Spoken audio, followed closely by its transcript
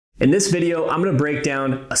In this video, I'm gonna break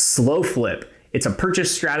down a slow flip. It's a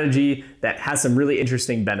purchase strategy that has some really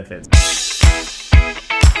interesting benefits.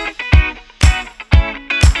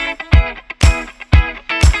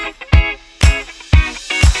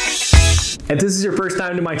 If this is your first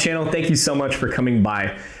time to my channel, thank you so much for coming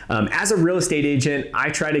by. As a real estate agent, I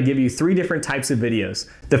try to give you 3 different types of videos.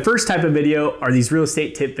 The first type of video are these real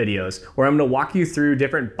estate tip videos, where I'm gonna walk you through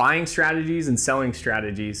different buying strategies and selling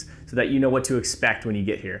strategies so that you know what to expect when you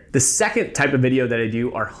get here. The second type of video that I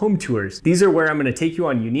do are home tours. These are where I'm gonna take you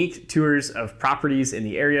on unique tours of properties in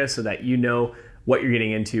the area so that you know what you're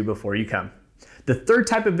getting into before you come. The third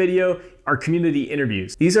type of video are community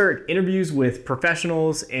interviews. These are interviews with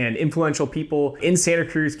professionals and influential people in Santa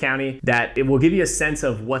Cruz County that it will give you a sense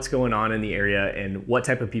of what's going on in the area and what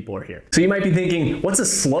type of people are here. So you might be thinking, what's a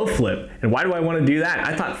slow flip? And why do I want to do that?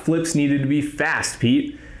 I thought flips needed to be fast,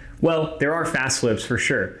 Pete. Well, there are fast flips for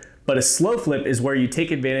sure. But a slow flip is where you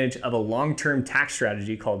take advantage of a long-term tax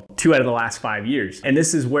strategy called 2 out of the last 5 years. And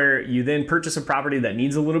this is where you then purchase a property that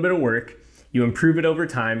needs a little bit of work, you improve it over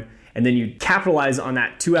time, and then you capitalize on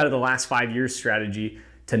that 2 out of the last 5 years strategy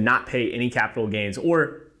to not pay any capital gains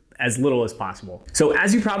or as little as possible. So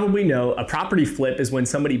as you probably know, a property flip is when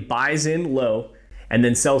somebody buys in low and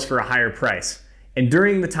then sells for a higher price. And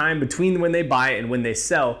during the time between when they buy and when they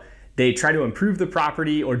sell, they try to improve the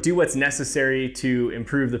property or do what's necessary to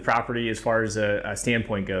improve the property as far as a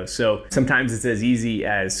standpoint goes. So sometimes it's as easy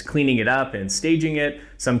as cleaning it up and staging it.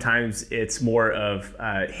 Sometimes it's more of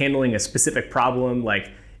handling a specific problem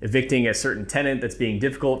like evicting a certain tenant that's being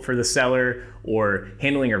difficult for the seller, or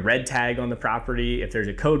handling a red tag on the property if there's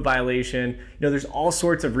a code violation. You know, there's all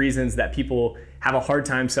sorts of reasons that people have a hard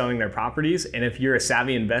time selling their properties. And if you're a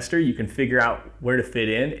savvy investor, you can figure out where to fit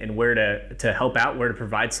in and where to help out, where to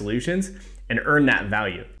provide solutions and earn that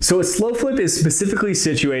value. So a slow flip is specifically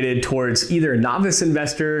situated towards either a novice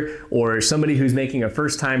investor or somebody who's making a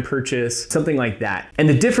first-time purchase, something like that. And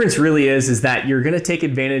the difference really is that you're gonna take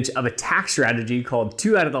advantage of a tax strategy called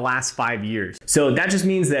 2 out of the last 5 years. So that just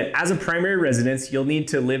means that as a primary residence, you'll need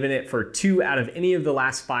to live in it for 2 out of any of the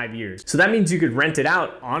last 5 years. So that means you could rent it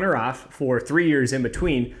out on or off for 3 years in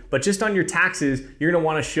between, but just on your taxes, you're gonna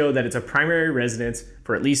wanna show that it's a primary residence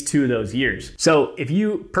for at least 2 of those years. So if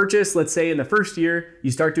you purchase, let's say in the first year, you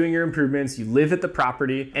start doing your improvements, you live at the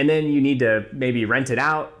property, and then you need to maybe rent it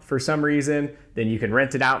out for some reason, then you can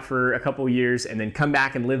rent it out for a couple years and then come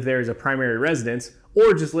back and live there as a primary residence,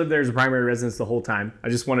 or just live there as a primary residence the whole time. I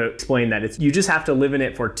just want to explain that you just have to live in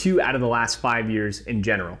it for 2 out of the last 5 years in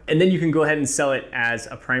general. And then you can go ahead and sell it as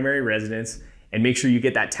a primary residence and make sure you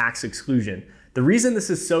get that tax exclusion. The reason this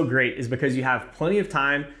is so great is because you have plenty of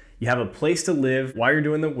time, you have a place to live while you're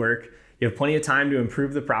doing the work, you have plenty of time to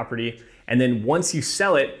improve the property, and then once you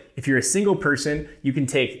sell it, if you're a single person, you can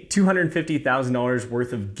take $250,000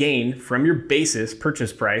 worth of gain from your basis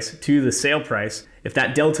purchase price to the sale price. If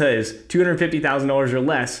that delta is $250,000 or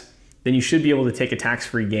less, then you should be able to take a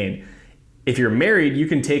tax-free gain. If you're married, you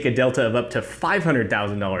can take a delta of up to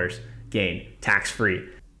 $500,000 gain tax-free.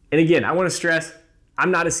 And again, I want to stress,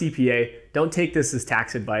 I'm not a CPA. Don't take this as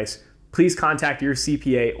tax advice. Please contact your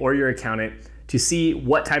CPA or your accountant to see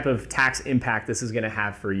what type of tax impact this is gonna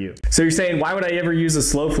have for you. So you're saying, why would I ever use a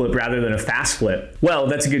slow flip rather than a fast flip? Well,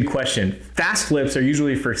 that's a good question. Fast flips are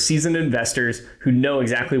usually for seasoned investors who know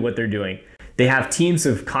exactly what they're doing. They have teams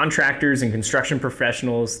of contractors and construction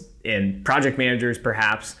professionals and project managers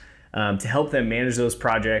perhaps to help them manage those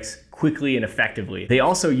projects quickly and effectively. They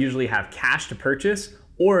also usually have cash to purchase,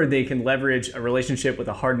 or they can leverage a relationship with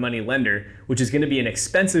a hard money lender, which is gonna be an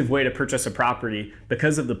expensive way to purchase a property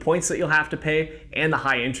because of the points that you'll have to pay and the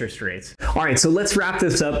high interest rates. All right, so let's wrap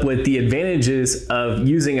this up with the advantages of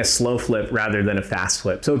using a slow flip rather than a fast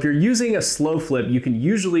flip. So if you're using a slow flip, you can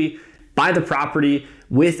usually buy the property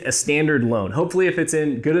with a standard loan. Hopefully if it's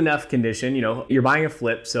in good enough condition, you know, you're buying a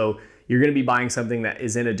flip, so you're gonna be buying something that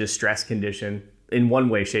is in a distressed condition in one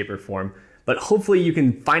way, shape, or form. But hopefully you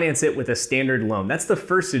can finance it with a standard loan. That's the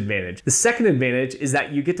first advantage. The second advantage is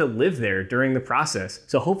that you get to live there during the process.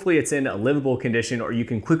 So hopefully it's in a livable condition, or you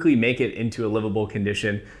can quickly make it into a livable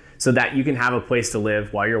condition so that you can have a place to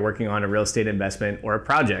live while you're working on a real estate investment or a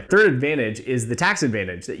project. Third advantage is the tax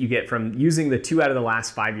advantage that you get from using the 2 out of the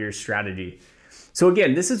last 5 years strategy. So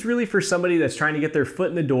again, this is really for somebody that's trying to get their foot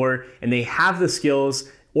in the door and they have the skills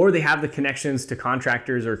or they have the connections to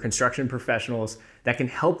contractors or construction professionals that can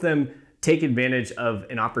help them take advantage of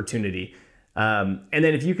an opportunity. And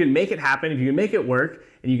then if you can make it happen, if you can make it work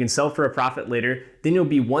and you can sell for a profit later, then you'll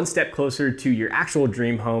be one step closer to your actual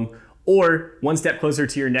dream home, or one step closer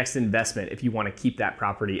to your next investment. If you want to keep that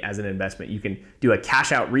property as an investment, you can do a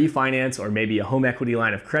cash out refinance or maybe a home equity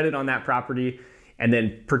line of credit on that property. and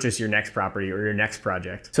then purchase your next property or your next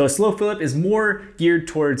project. So a slow flip is more geared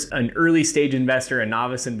towards an early stage investor, a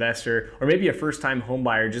novice investor, or maybe a first time home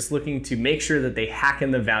buyer just looking to make sure that they hack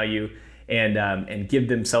in the value and give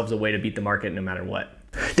themselves a way to beat the market no matter what.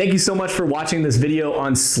 Thank you so much for watching this video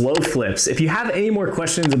on slow flips. If you have any more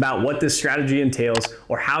questions about what this strategy entails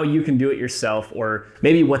or how you can do it yourself or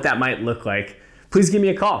maybe what that might look like, please give me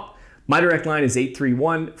a call. My direct line is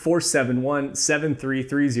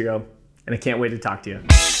 831-471-7330, and I can't wait to talk to you.